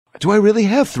Do I really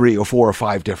have 3 or 4 or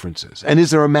 5 differences? And is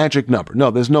there a magic number?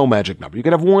 No, there's no magic number. You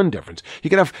could have 1 difference.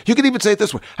 You could even say it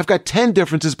this way. I've got 10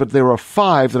 differences, but there are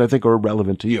 5 that I think are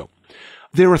relevant to you.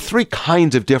 There are 3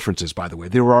 kinds of differences, by the way.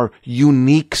 There are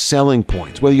unique selling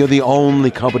points, where you're the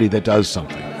only company that does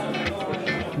something.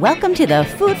 Welcome to the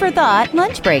Food for Thought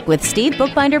Lunch Break with Steve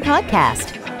Bookbinder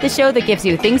podcast, the show that gives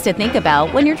you things to think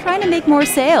about when you're trying to make more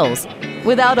sales,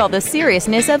 without all the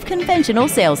seriousness of conventional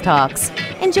sales talks.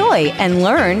 Enjoy and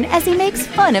learn as he makes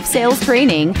fun of sales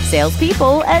training,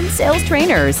 salespeople, and sales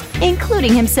trainers,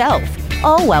 including himself,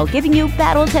 all while giving you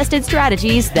battle-tested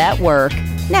strategies that work.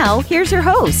 Now, here's your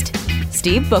host,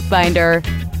 Steve Bookbinder.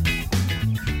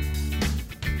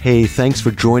 Hey, thanks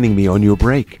for joining me on your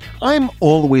break. I'm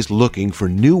always looking for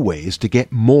new ways to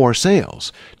get more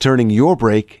sales. Turning your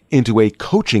break into a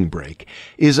coaching break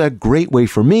is a great way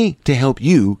for me to help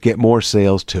you get more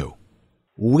sales too.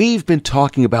 We've been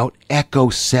talking about echo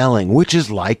selling, which is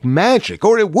like magic,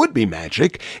 or it would be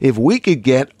magic if we could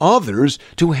get others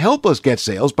to help us get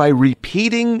sales by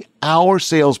repeating our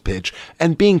sales pitch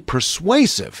and being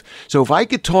persuasive. So if I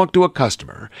could talk to a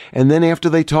customer, and then after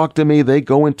they talk to me, they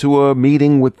go into a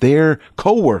meeting with their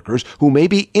coworkers who may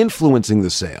be influencing the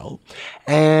sale,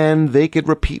 and they could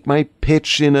repeat my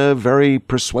pitch in a very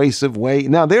persuasive way.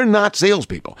 Now, they're not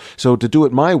salespeople, so to do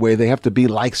it my way, they have to be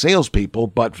like salespeople,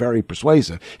 but very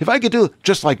persuasive. If I could do it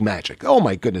just like magic, oh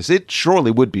my goodness, it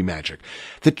surely would be magic.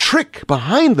 The trick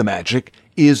behind the magic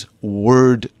is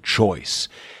word choice.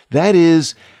 That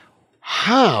is,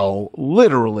 how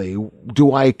literally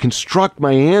do I construct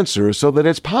my answer so that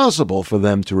it's possible for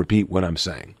them to repeat what I'm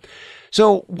saying?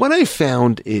 So what I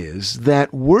found is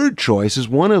that word choice is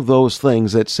one of those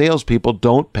things that salespeople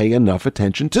don't pay enough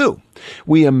attention to.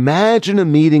 We imagine a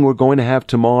meeting we're going to have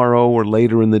tomorrow or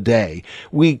later in the day.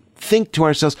 We think to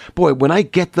ourselves, boy, when I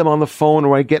get them on the phone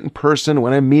or I get in person,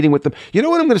 when I'm meeting with them, you know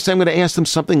what I'm going to say? I'm going to ask them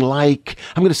something like,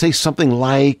 I'm going to say something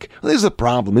like, well, this is the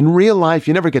problem. In real life,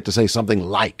 you never get to say something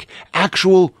like.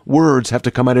 Actual words have to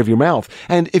come out of your mouth.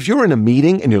 And if you're in a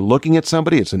meeting and you're looking at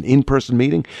somebody, it's an in-person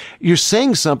meeting, you're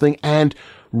saying something and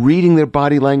reading their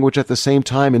body language at the same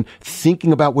time and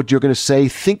thinking about what you're going to say,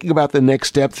 thinking about the next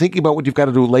step, thinking about what you've got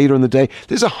to do later in the day.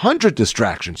 There's 100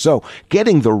 distractions. So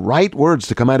getting the right words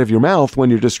to come out of your mouth when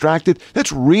you're distracted,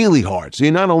 that's really hard. So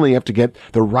you not only have to get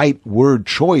the right word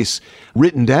choice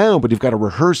written down, but you've got to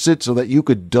rehearse it so that you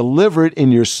could deliver it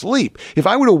in your sleep. If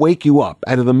I were to wake you up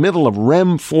out of the middle of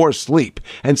REM 4 sleep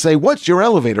and say, what's your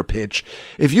elevator pitch?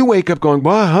 If you wake up going,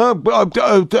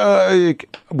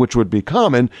 which would be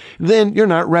common, then you're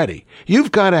not ready.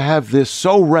 You've got to have this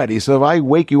so ready. So if I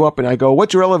wake you up and I go,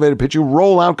 what's your elevator pitch? You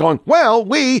roll out going,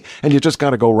 and you just got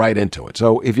to go right into it.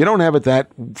 So if you don't have it that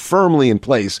firmly in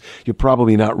place, you're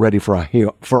probably not ready for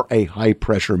a high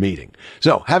pressure meeting.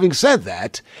 So having said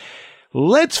that,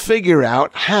 let's figure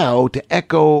out how to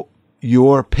echo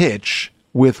your pitch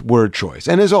with word choice.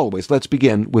 And as always, let's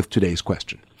begin with today's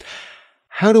question.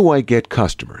 How do I get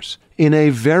customers in a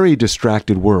very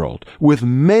distracted world with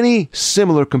many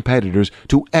similar competitors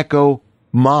to echo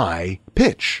my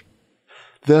pitch?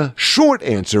 The short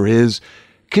answer is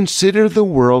consider the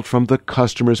world from the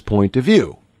customer's point of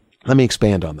view. Let me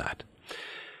expand on that.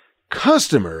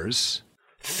 Customers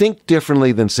think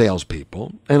differently than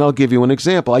salespeople, and I'll give you an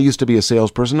example. I used to be a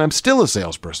salesperson. I'm still a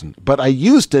salesperson, but I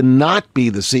used to not be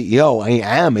the CEO. I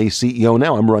am a CEO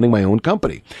now. I'm running my own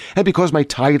company. And because my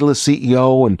title is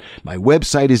CEO and my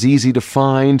website is easy to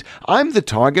find, I'm the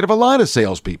target of a lot of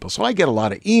salespeople. So I get a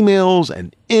lot of emails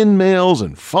and in-mails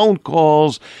and phone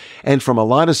calls and from a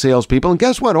lot of salespeople. And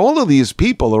guess what? All of these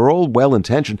people are all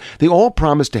well-intentioned. They all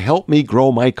promise to help me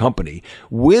grow my company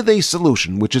with a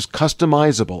solution which is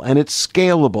customizable and it's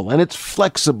scalable and it's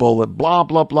flexible and blah,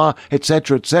 blah, blah,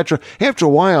 etc., etc. After a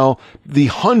while, the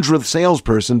 100th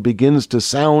salesperson begins to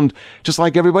sound just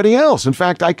like everybody else. In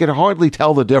fact, I could hardly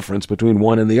tell the difference between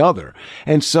one and the other.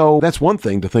 And so that's one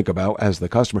thing to think about as the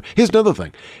customer. Here's another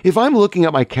thing. If I'm looking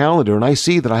at my calendar and I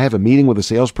see that I have a meeting with a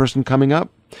salesperson coming up,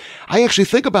 I actually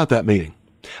think about that meeting.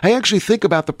 I actually think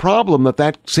about the problem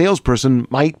that salesperson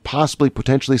might possibly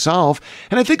potentially solve,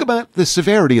 and I think about the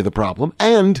severity of the problem,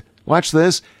 and, watch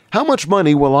this, how much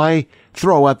money will I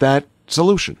throw at that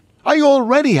solution? I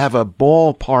already have a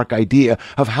ballpark idea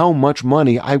of how much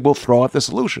money I will throw at the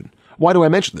solution. Why do I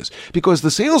mention this? Because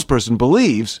the salesperson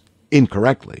believes,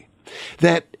 incorrectly,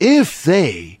 that if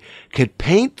they could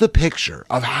paint the picture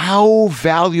of how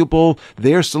valuable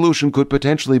their solution could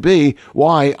potentially be,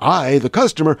 why I, the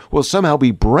customer, will somehow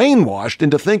be brainwashed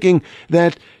into thinking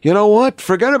that, you know what,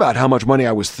 forget about how much money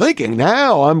I was thinking.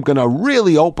 Now I'm going to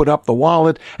really open up the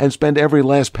wallet and spend every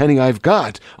last penny I've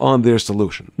got on their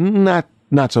solution. Not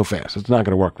Not so fast. It's not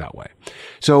going to work that way.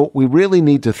 So we really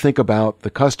need to think about the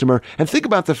customer and think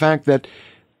about the fact that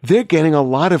they're getting a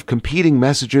lot of competing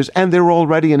messages and they're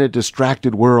already in a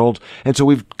distracted world. And so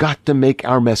we've got to make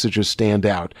our messages stand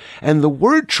out. And the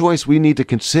word choice we need to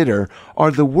consider are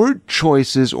the word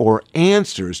choices or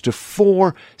answers to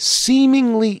 4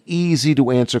 seemingly easy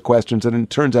to answer questions that it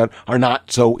turns out are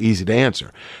not so easy to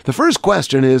answer. The first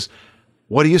question is,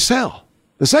 what do you sell?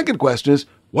 The second question is,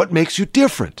 what makes you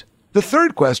different? The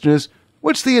third question is,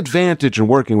 what's the advantage in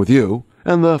working with you?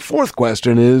 And the fourth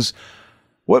question is,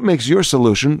 what makes your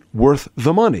solution worth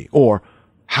the money? Or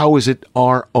how is it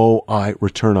ROI,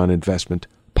 return on investment,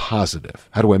 positive?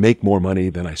 How do I make more money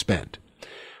than I spend?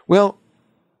 Well,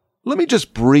 let me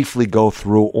just briefly go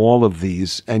through all of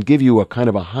these and give you a kind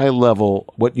of a high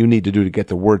level what you need to do to get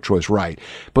the word choice right.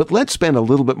 But let's spend a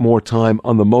little bit more time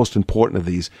on the most important of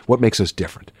these, what makes us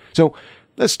different. So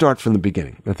let's start from the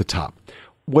beginning, at the top.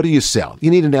 What do you sell? You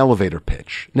need an elevator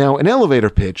pitch. Now, an elevator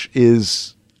pitch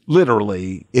is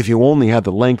literally, if you only had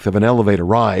the length of an elevator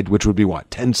ride, which would be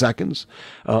 10 seconds?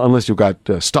 Unless you got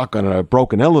stuck on a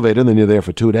broken elevator, then you're there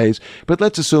for 2 days. But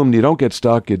let's assume you don't get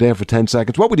stuck, you're there for 10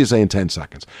 seconds. What would you say in 10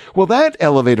 seconds? Well, that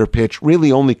elevator pitch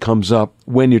really only comes up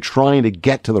when you're trying to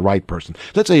get to the right person.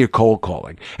 Let's say you're cold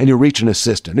calling and you reach an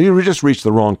assistant and you just reach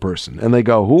the wrong person. And they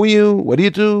go, who are you? What do you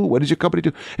do? What does your company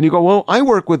do? And you go, well, I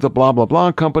work with the blah, blah,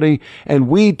 blah company and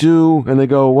we do. And they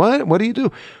go, what? What do you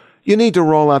do? You need to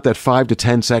roll out that 5 to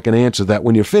 10 second answer that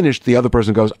when you're finished, the other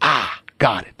person goes,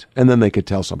 got it. And then they could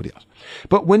tell somebody else.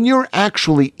 But when you're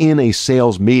actually in a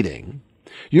sales meeting,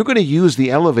 you're going to use the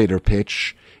elevator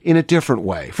pitch in a different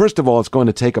way. First of all, it's going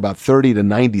to take about 30 to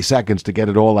 90 seconds to get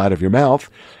it all out of your mouth.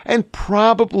 And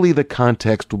probably the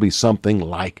context will be something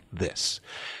like this.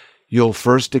 You'll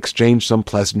first exchange some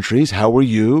pleasantries. How are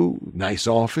you? Nice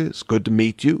office. Good to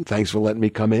meet you. Thanks for letting me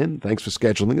come in. Thanks for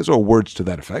scheduling us, or words to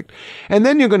that effect. And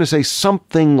then you're going to say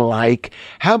something like,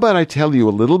 how about I tell you a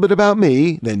little bit about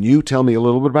me, then you tell me a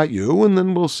little bit about you, and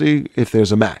then we'll see if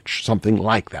there's a match. Something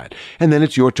like that. And then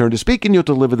it's your turn to speak, and you'll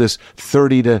deliver this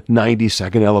 30 to 90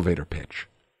 second elevator pitch.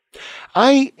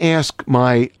 I ask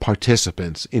my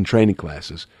participants in training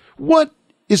classes, what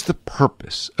is the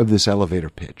purpose of this elevator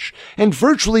pitch? And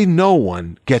virtually no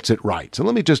one gets it right. So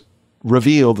let me just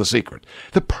reveal the secret.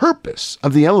 The purpose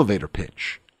of the elevator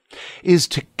pitch is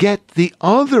to get the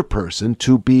other person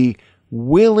to be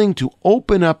willing to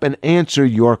open up and answer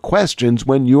your questions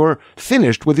when you're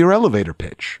finished with your elevator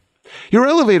pitch. Your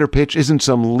elevator pitch isn't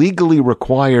some legally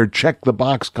required check the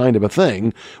box kind of a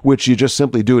thing, which you just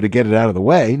simply do to get it out of the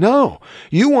way. No,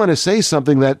 you want to say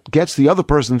something that gets the other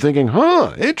person thinking,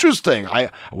 interesting. I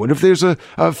wonder if there's a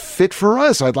fit for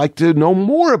us. I'd like to know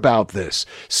more about this.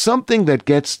 Something that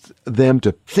gets them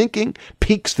to thinking,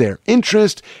 piques their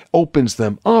interest, opens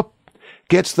them up,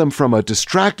 gets them from a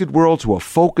distracted world to a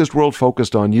focused world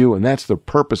focused on you, and that's the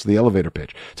purpose of the elevator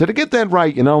pitch. So to get that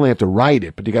right, you not only have to write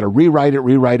it, but you got to rewrite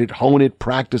it, hone it,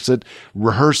 practice it,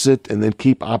 rehearse it, and then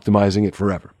keep optimizing it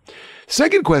forever.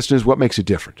 Second question is, what makes you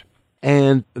different?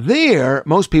 And there,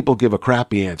 most people give a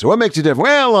crappy answer. What makes you different?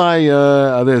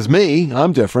 Well, there's me.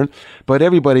 I'm different. But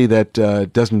everybody that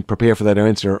doesn't prepare for that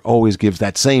answer always gives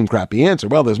that same crappy answer.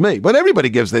 Well, there's me. But everybody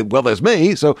gives there's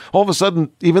me. So all of a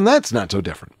sudden, even that's not so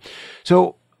different.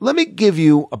 So let me give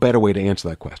you a better way to answer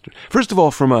that question. First of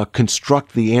all, from a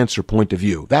construct the answer point of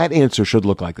view, that answer should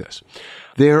look like this.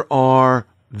 There are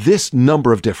this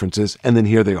number of differences, and then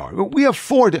here they are. We have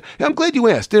 4. I'm glad you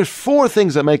asked. There's 4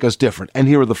 things that make us different, and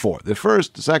here are the 4. The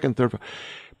first, the second, third.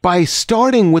 By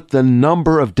starting with the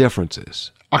number of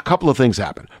differences, a couple of things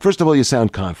happen. First of all, you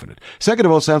sound confident. Second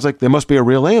of all, it sounds like there must be a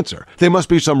real answer. There must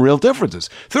be some real differences.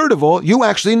 Third of all, you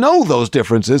actually know those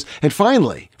differences. And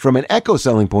finally, from an echo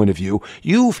selling point of view,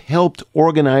 you've helped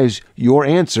organize your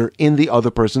answer in the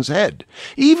other person's head.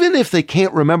 Even if they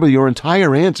can't remember your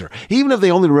entire answer, even if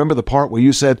they only remember the part where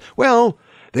you said, well,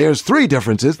 there's 3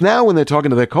 differences. Now when they're talking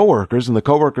to their coworkers and the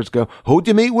coworkers go, who'd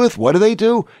you meet with? What do they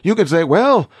do? You can say,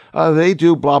 well, they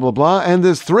do blah, blah, blah. And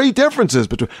there's 3 differences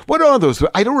between, what are those?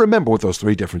 I don't remember what those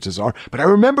 3 differences are, but I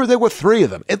remember there were 3 of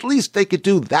them. At least they could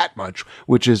do that much,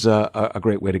 which is a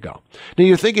great way to go. Now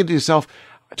you're thinking to yourself,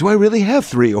 do I really have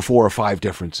 3 or 4 or 5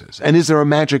 differences? And is there a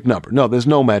magic number? No, there's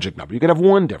no magic number. You can have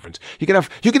 1 difference. You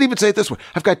can even say it this way.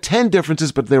 I've got 10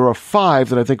 differences, but there are 5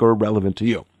 that I think are relevant to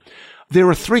you. There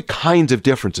are 3 kinds of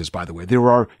differences, by the way. There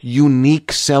are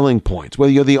unique selling points, whether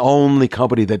you're the only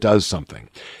company that does something.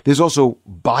 There's also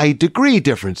by degree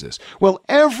differences. Well,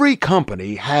 every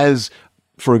company has,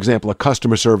 for example, a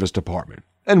customer service department.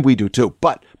 And we do too,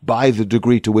 but by the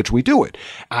degree to which we do it.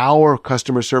 Our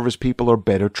customer service people are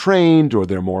better trained, or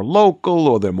they're more local,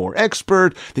 or they're more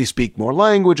expert, they speak more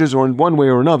languages, or in one way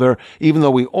or another, even though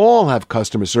we all have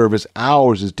customer service,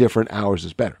 ours is different, ours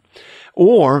is better.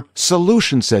 Or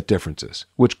solution set differences,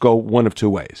 which go one of two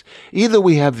ways. Either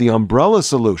we have the umbrella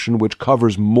solution, which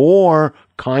covers more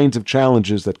kinds of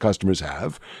challenges that customers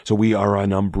have. So we are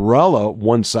an umbrella,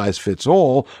 one size fits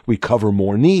all. We cover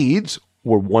more needs.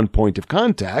 We're one point of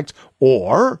contact.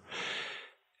 Or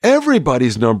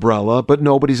everybody's an umbrella, but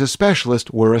nobody's a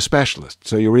specialist. We're a specialist.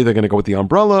 So you're either going to go with the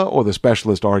umbrella or the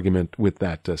specialist argument with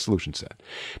that solution set.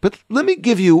 But let me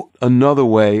give you another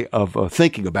way of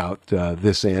thinking about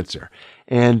this answer.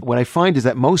 And what I find is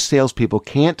that most salespeople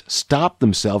can't stop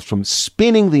themselves from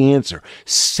spinning the answer,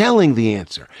 selling the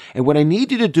answer. And what I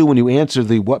need you to do when you answer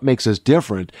the what makes us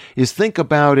different is think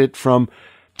about it from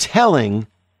telling,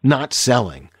 not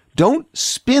selling. Don't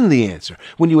spin the answer.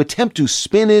 When you attempt to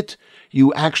spin it,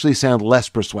 you actually sound less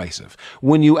persuasive.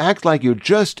 When you act like you're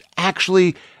just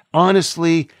actually,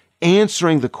 honestly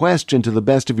answering the question to the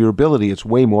best of your ability, it's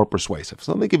way more persuasive.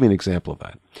 So let me give you an example of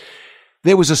that.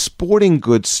 There was a sporting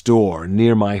goods store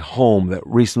near my home that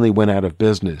recently went out of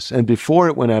business. And before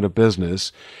it went out of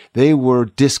business, they were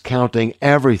discounting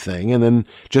everything. And then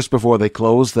just before they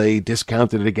closed, they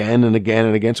discounted it again and again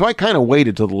and again. So I kind of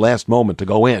waited till the last moment to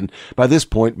go in. By this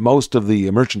point, most of the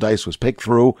merchandise was picked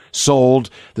through, sold.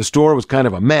 The store was kind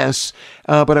of a mess.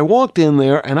 But I walked in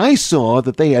there and I saw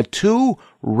that they had two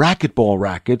racquetball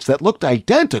rackets that looked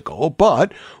identical,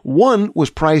 but one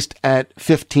was priced at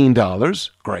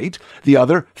 $15. Great. The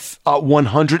other,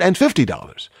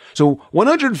 $150. So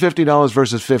 $150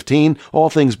 versus $15, all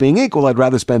things being equal, I'd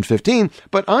rather spend $15.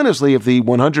 But honestly, if the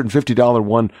 $150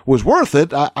 one was worth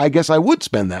it, I guess I would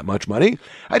spend that much money.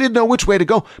 I didn't know which way to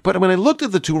go. But when I looked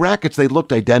at the two rackets, they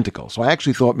looked identical. So I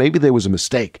actually thought maybe there was a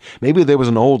mistake. Maybe there was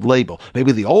an old label.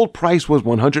 Maybe the old price was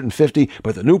 $150,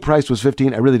 but the new price was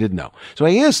 $15. I really didn't know. So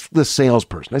I asked the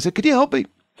salesperson, I said, could you help me?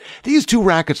 These two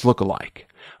rackets look alike,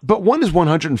 but one is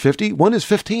 $150, one is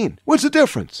 $15. What's the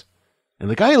difference? And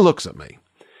the guy looks at me.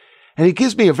 And he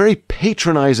gives me a very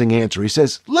patronizing answer. He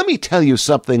says, let me tell you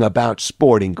something about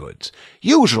sporting goods.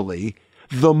 Usually,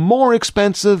 the more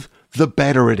expensive, the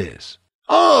better it is.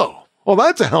 Oh, well,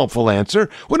 that's a helpful answer.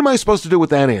 What am I supposed to do with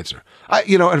that answer?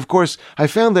 And of course, I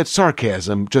found that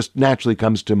sarcasm just naturally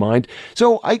comes to mind.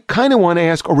 So I kind of want to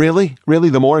ask, oh, really? Really,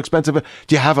 the more expensive?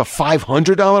 Do you have a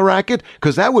 $500 racket?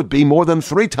 Because that would be more than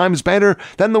 3 times better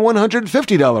than the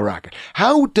 $150 racket.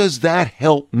 How does that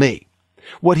help me?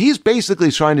 What he's basically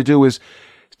trying to do is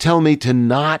tell me to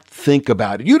not think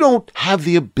about it. You don't have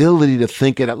the ability to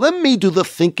think it out. Let me do the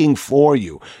thinking for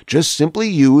you. Just simply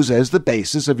use as the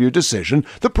basis of your decision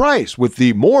the price. With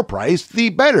the more price, the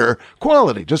better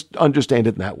quality. Just understand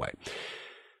it in that way.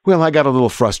 Well, I got a little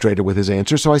frustrated with his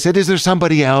answer, so I said, is there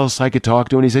somebody else I could talk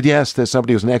to? And he said, yes, there's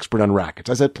somebody who's an expert on rackets.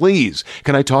 I said, please,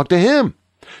 can I talk to him?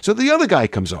 So the other guy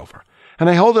comes over. And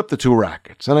I hold up the two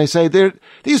rackets, and I say,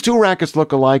 these two rackets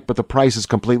look alike, but the price is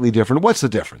completely different. What's the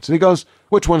difference? And he goes,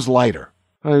 which one's lighter?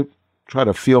 I try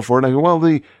to feel for it, and I go, well,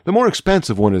 the more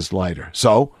expensive one is lighter.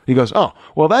 So he goes, oh,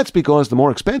 well, that's because the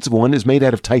more expensive one is made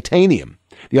out of titanium.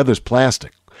 The other's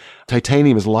plastic.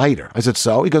 Titanium is lighter. I said,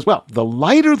 so? He goes, well, the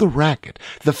lighter the racket,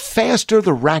 the faster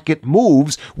the racket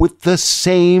moves with the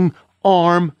same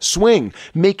arm swing,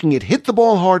 making it hit the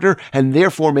ball harder and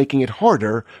therefore making it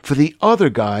harder for the other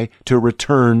guy to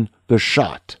return the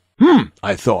shot.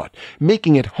 I thought,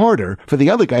 making it harder for the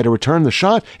other guy to return the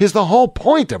shot is the whole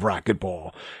point of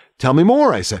racquetball. Tell me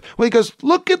more, I said. Well, he goes,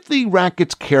 look at the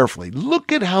rackets carefully.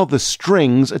 Look at how the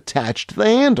strings attach to the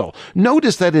handle.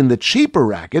 Notice that in the cheaper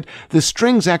racket, the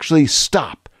strings actually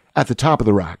stop at the top of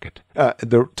the racket,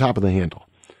 the top of the handle.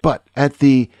 But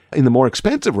in the more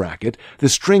expensive racket, the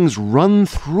strings run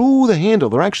through the handle.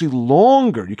 They're actually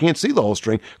longer. You can't see the whole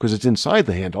string because it's inside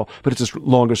the handle, but it's a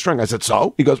longer string. I said,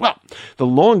 so? He goes, well, the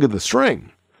longer the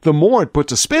string, the more it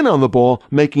puts a spin on the ball,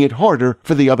 making it harder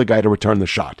for the other guy to return the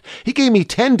shot. He gave me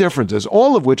 10 differences,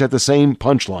 all of which had the same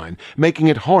punchline, making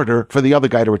it harder for the other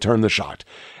guy to return the shot.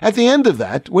 At the end of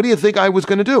that, what do you think I was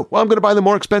going to do? Well, I'm going to buy the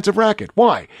more expensive racket.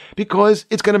 Why? Because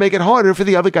it's going to make it harder for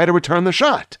the other guy to return the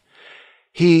shot.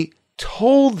 He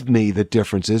told me the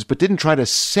differences, but didn't try to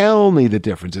sell me the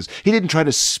differences. He didn't try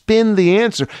to spin the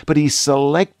answer, but he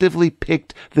selectively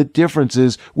picked the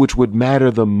differences which would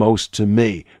matter the most to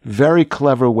me. Very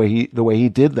clever the way he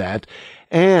did that.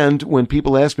 And when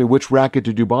people ask me, which racket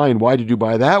did you buy and why did you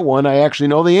buy that one, I actually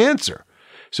know the answer.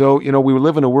 So, we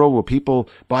live in a world where people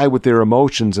buy with their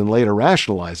emotions and later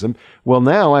rationalize them. Well,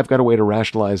 now I've got a way to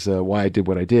rationalize why I did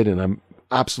what I did, and I'm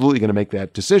absolutely going to make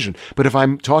that decision. But if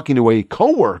I'm talking to a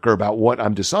coworker about what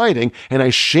I'm deciding and I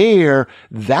share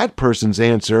that person's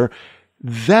answer,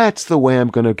 that's the way I'm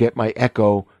going to get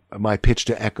my pitch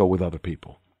to echo with other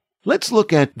people. Let's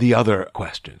look at the other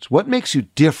questions. What makes you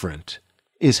different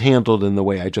is handled in the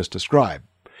way I just described.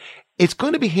 It's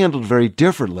going to be handled very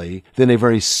differently than a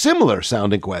very similar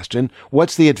sounding question,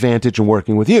 what's the advantage in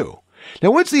working with you?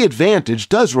 Now, what's the advantage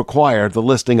does require the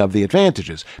listing of the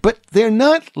advantages, but they're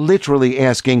not literally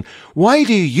asking, why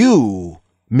do you,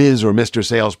 Ms. or Mr.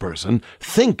 Salesperson,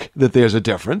 think that there's a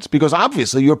difference? Because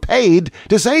obviously you're paid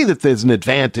to say that there's an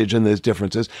advantage and there's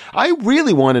differences. I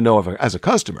really want to know, as a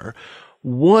customer,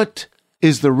 what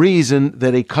is the reason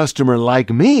that a customer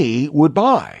like me would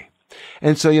buy?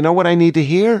 And so you know what I need to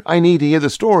hear? I need to hear the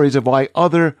stories of why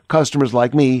other customers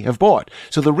like me have bought.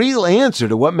 So the real answer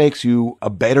to what makes you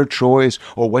a better choice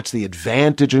or what's the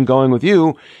advantage in going with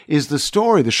you is the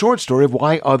story, the short story of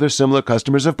why other similar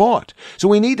customers have bought. So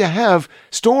we need to have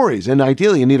stories, and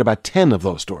ideally you need about 10 of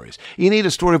those stories. You need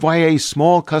a story of why a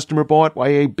small customer bought, why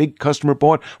a big customer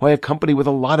bought, why a company with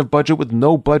a lot of budget, with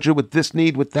no budget, with this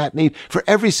need, with that need. For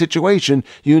every situation,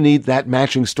 you need that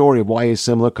matching story of why a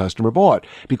similar customer bought,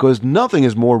 because nothing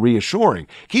is more reassuring.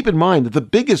 Keep in mind that the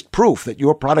biggest proof that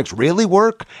your products really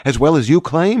work as well as you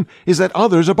claim is that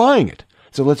others are buying it.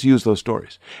 So let's use those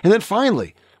stories. And then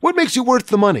finally, what makes you worth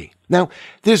the money? Now,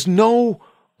 there's no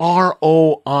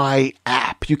ROI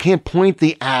app. You can't point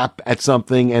the app at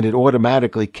something and it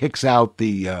automatically kicks out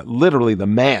literally the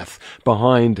math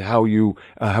behind how you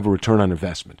have a return on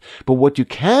investment. But what you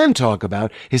can talk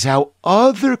about is how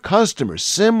other customers,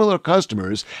 similar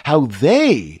customers, how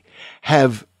they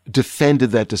have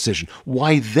defended that decision,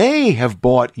 why they have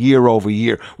bought year over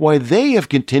year, why they have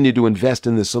continued to invest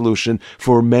in the solution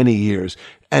for many years,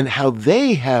 and how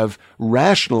they have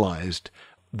rationalized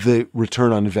the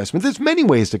return on investment. There's many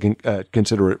ways to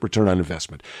consider it return on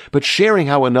investment, but sharing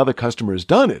how another customer has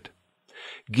done it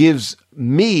gives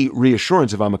me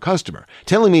reassurance if I'm a customer.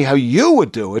 Telling me how you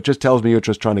would do it just tells me you're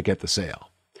just trying to get the sale.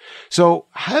 So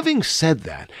having said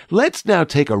that, let's now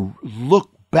take a look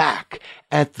back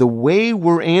at the way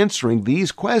we're answering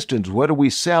these questions. What do we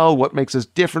sell? What makes us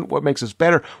different? What makes us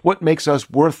better? What makes us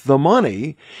worth the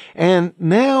money? And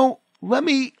now let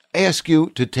me ask you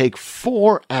to take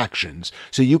 4 actions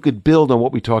so you could build on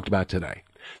what we talked about today.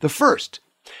 The first,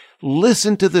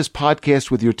 listen to this podcast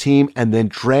with your team and then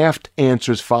draft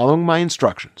answers following my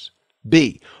instructions.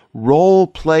 B, role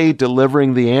play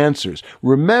delivering the answers.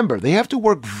 Remember, they have to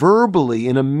work verbally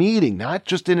in a meeting, not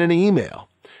just in an email.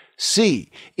 C,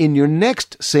 in your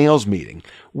next sales meeting,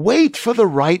 wait for the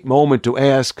right moment to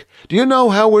ask, do you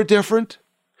know how we're different?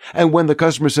 And when the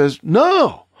customer says,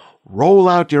 no, roll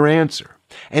out your answer.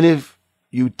 And if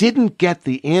you didn't get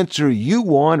the answer you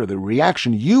want or the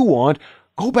reaction you want,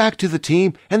 go back to the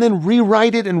team and then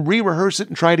rewrite it and re-rehearse it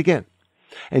and try it again.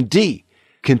 And D,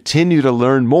 continue to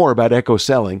learn more about echo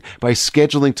selling by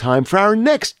scheduling time for our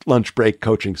next lunch break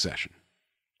coaching session.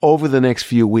 Over the next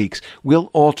few weeks, we'll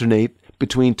alternate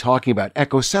between talking about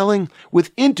echo selling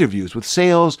with interviews with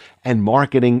sales and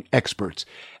marketing experts.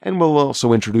 And we'll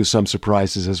also introduce some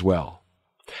surprises as well.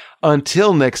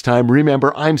 Until next time,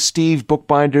 remember, I'm Steve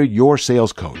Bookbinder, your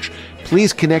sales coach.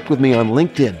 Please connect with me on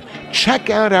LinkedIn.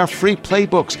 Check out our free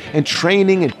playbooks and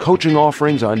training and coaching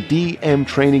offerings on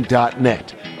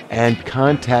dmtraining.net. And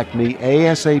contact me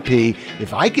ASAP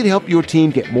if I can help your team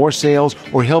get more sales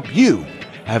or help you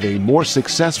have a more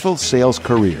successful sales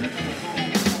career.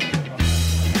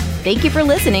 Thank you for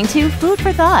listening to Food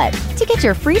for Thought. To get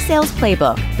your free sales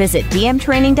playbook, visit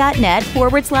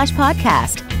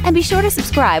dmtraining.net/podcast. And be sure to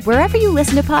subscribe wherever you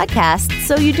listen to podcasts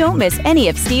so you don't miss any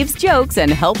of Steve's jokes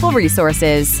and helpful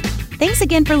resources. Thanks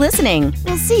again for listening.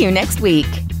 We'll see you next week.